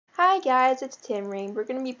Hi guys, it's Tim Ring. We're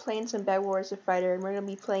gonna be playing some Bed Wars of Fighter, and we're gonna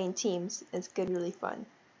be playing teams. It's gonna be really fun.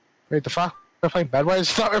 Wait, the fuck? We're playing Bed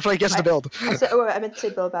Wars? I thought we were playing Guess the Build. I meant to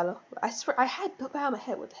say Build Battle. I swear, I had Build Battle in my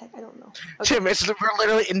head. What the heck? I don't know. Okay. Tim, we're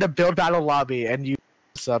literally in the Build Battle lobby, and you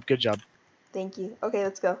up. Good job. Thank you. Okay,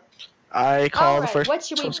 let's go. I call the first. What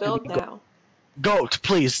should we build now? Goat,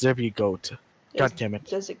 please. There be goat. God damn it.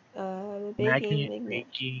 Does it?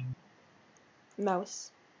 Baking.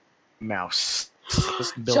 Mouse.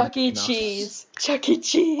 Chuck E. Cheese. Chuck E.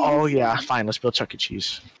 Cheese. Oh yeah, fine. Let's build Chuck E.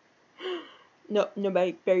 Cheese. No,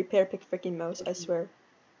 nobody. Barry Pear, pick freaking mouse. I swear.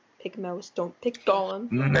 Pick mouse. Don't pick Golem.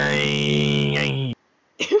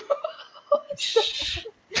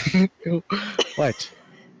 What?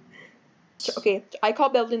 Okay, I call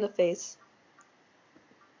building the face.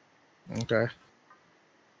 Okay.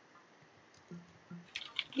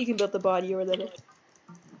 You can build the body or whatever.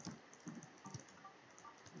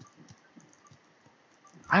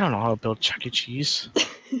 I don't know how to build Chuck E. Cheese.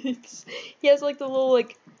 He has like the little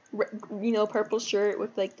purple shirt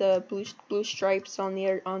with like the blue stripes on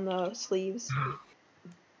the sleeves.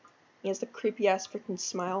 He has the creepy ass freaking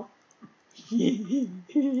smile. Okay.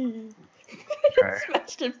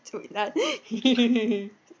 Smashed him doing that.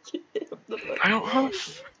 I don't have.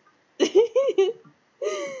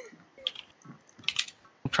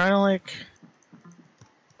 I'm trying to like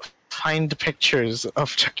find pictures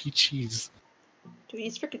of Chuck E. Cheese. Dude,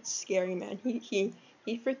 he's freaking scary, man. He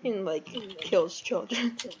freaking like kills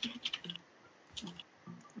children.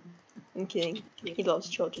 I'm kidding. He loves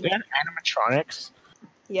children. They have animatronics?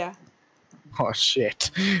 Yeah. Oh shit.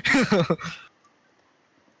 Okay,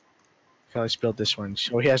 let's build this one.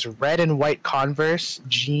 So he has red and white Converse,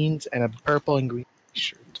 jeans, and a purple and green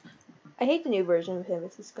shirt. I hate the new version of him.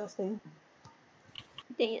 It's disgusting.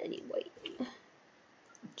 Anyway.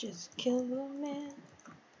 Just kill a man.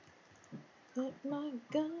 Put my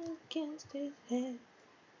gun against his head.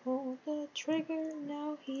 Pull the trigger,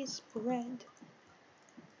 now he's spread.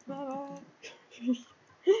 My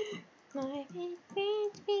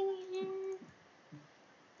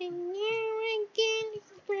and you're again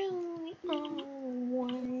really on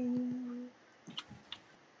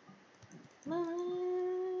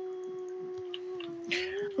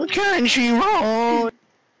Country road,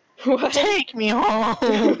 what? take me home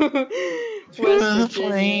to the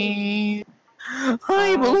place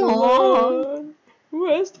I belong.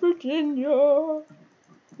 West Virginia.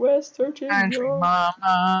 Country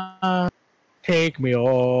mama, take me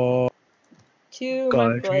home to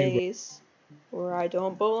my place where I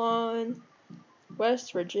don't belong.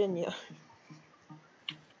 West Virginia.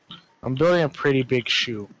 I'm building a pretty big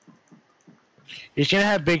shoe. He's gonna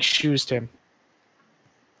have big shoes, Tim.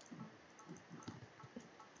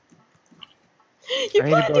 You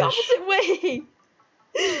put it the opposite way!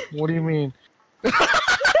 What do you mean?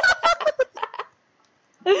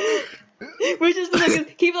 We just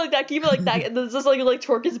like, keep it like that, and then just like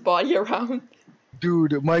torque his body around.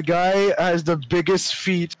 Dude, my guy has the biggest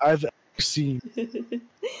feet I've ever seen.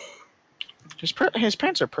 His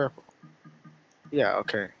pants are purple. Yeah,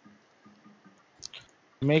 okay.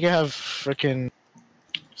 Make it have frickin'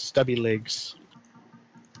 stubby legs.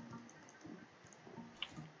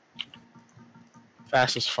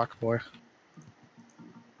 Fast as fuck, boy.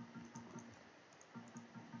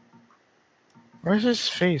 Where's his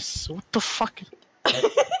face? What the fuck?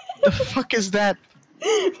 The fuck is that?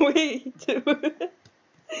 Wait, dude.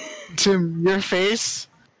 Tim, your face,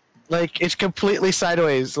 like, it's completely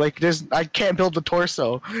sideways. Like, I can't build the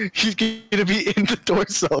torso. He's gonna be in the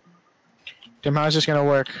torso. Tim, how's this gonna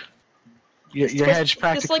work? Your head's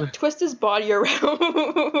practically. Just like twist his body around,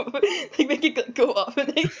 like make it go up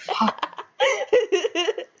and then.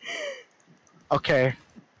 Okay.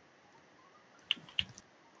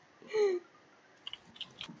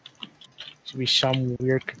 Should be some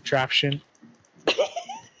weird contraption.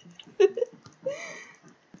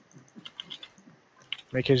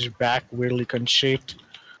 Make his back weirdly shaped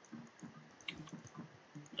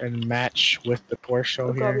and match with the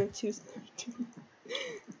torso here.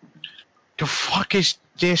 The fuck is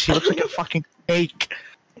this? He looks like a fucking cake.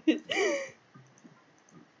 He's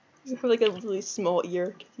got like a really small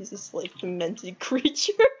ear because he's this like demented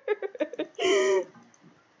creature.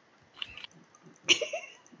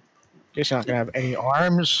 Guess you're not gonna have any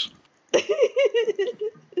arms.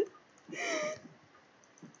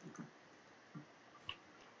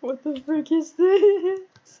 What the frick is this?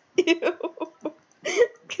 Ew. Look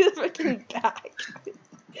at his freaking back.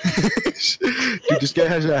 Dude, this guy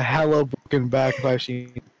has a hella broken back if I've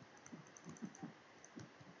seen.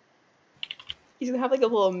 He's gonna have like a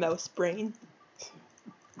little mouse brain.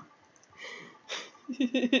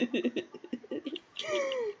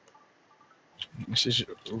 This is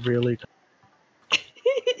really.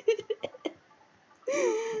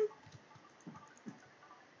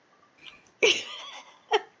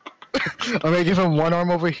 I'm gonna give him one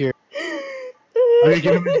arm over here. I'm gonna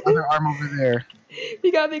give him his other arm over there.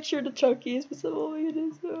 We gotta make sure the Chucky is visible. It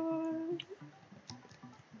is.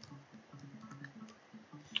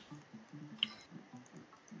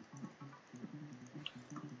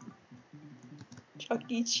 Chuck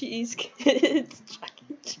E. Cheese, kids. Chuck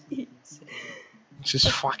E. Cheese. This is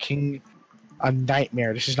fucking a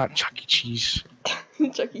nightmare. This is not Chuck E. Cheese.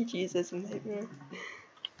 Chuck E. Cheese is a nightmare.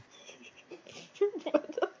 What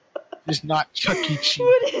the fuck? This is not Chuck E. Cheese.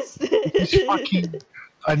 What is this? This is fucking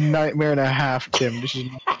a nightmare and a half, Tim. This is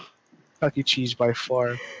not Chuck E. Cheese by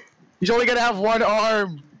far. He's only gonna have one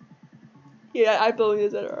arm. Yeah, I built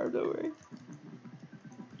his other arm, don't worry.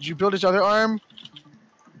 Did you build his other arm?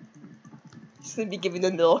 He's gonna be giving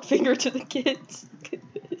the middle finger to the kids.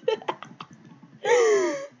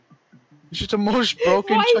 This is the most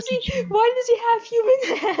broken Chuck E. Cheese. Why does he have human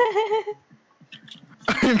head?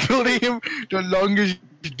 I'm building him the longest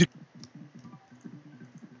dick.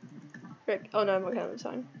 Rick, oh no, I'm okay, I'm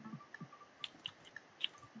fine.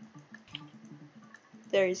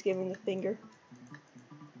 There, he's giving the finger.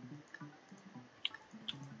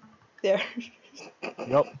 There.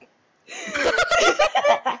 Yep.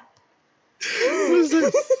 What is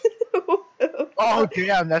this? Oh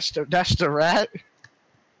damn, that's the rat.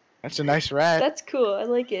 That's a nice rat. That's cool. I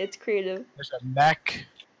like it. It's creative. There's a neck.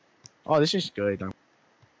 Oh, this is good.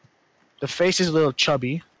 The face is a little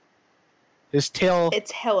chubby. His tail.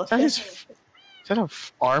 It's hella. Is that a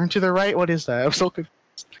arm to the right? What is that? I'm so confused.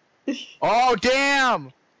 Oh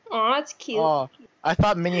damn! Oh, that's cute. Oh, I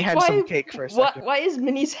thought Minnie had some cake for a second. Why is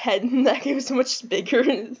Minnie's head in that game so much bigger?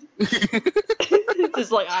 It's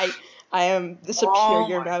just like I am the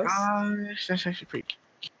superior mouse. Gosh, that's actually pretty cute.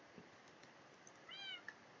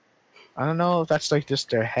 I don't know if that's like just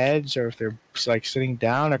their heads or if they're like sitting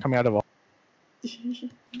down or coming out of a.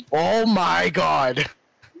 Oh my god!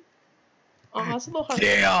 Oh, that's a little hard.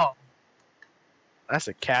 Damn! That's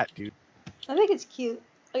a cat, dude. I think it's cute.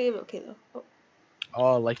 I give it okay though. Oh.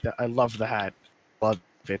 Oh, I like that. I love the hat. Love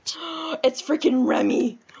it. It's freaking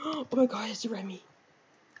Remy! Oh my god, it's Remy.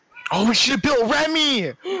 Oh, we should have built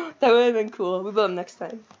Remy! That would have been cool. We build him next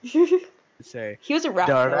time. Say, He was a rat,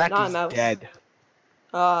 the though, rat not a is mouse. dead.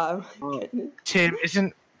 Oh my goodness. Tim,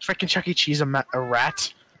 isn't freaking Chuck E. Cheese a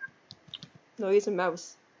rat? No, he's a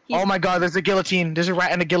mouse. Oh my god, there's a guillotine. There's a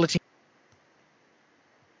rat and a guillotine.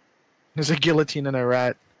 There's a guillotine and a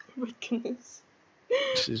rat. Oh my goodness.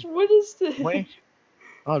 Is... What is this? Wait.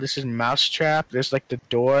 Oh, this is Mousetrap. There's like the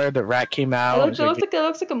door. The rat came out. It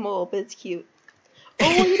looks like a mole, but it's cute.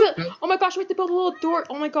 Oh, oh my gosh, we have to build a little door.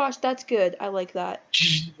 Oh my gosh, that's good. I like that.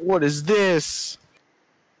 What is this?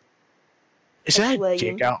 Is that a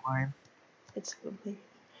dick outline? It's lovely.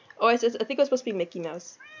 Oh, I think it was supposed to be Mickey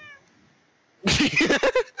Mouse.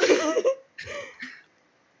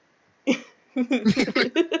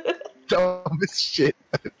 Dumbest shit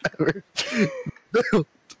I've ever built.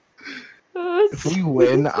 If we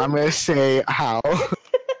win, I'm gonna say how.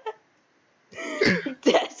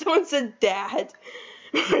 Dad, someone said dad.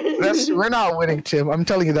 We're not winning, Tim. I'm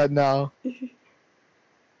telling you that now.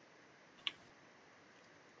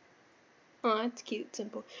 Oh, that's cute,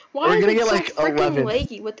 simple. Why We're gonna is it get so like freaking 11.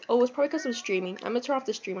 laggy? What? Oh, it's probably because I'm streaming. I'm gonna turn off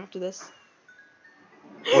the stream after this.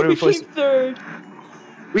 What are we came third.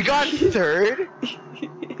 We got third.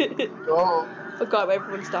 Oh. Oh god,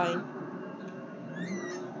 everyone's dying.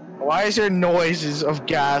 Why is there noises of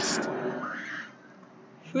gas?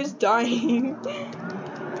 Who's dying?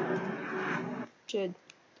 Jid,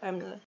 I'm the.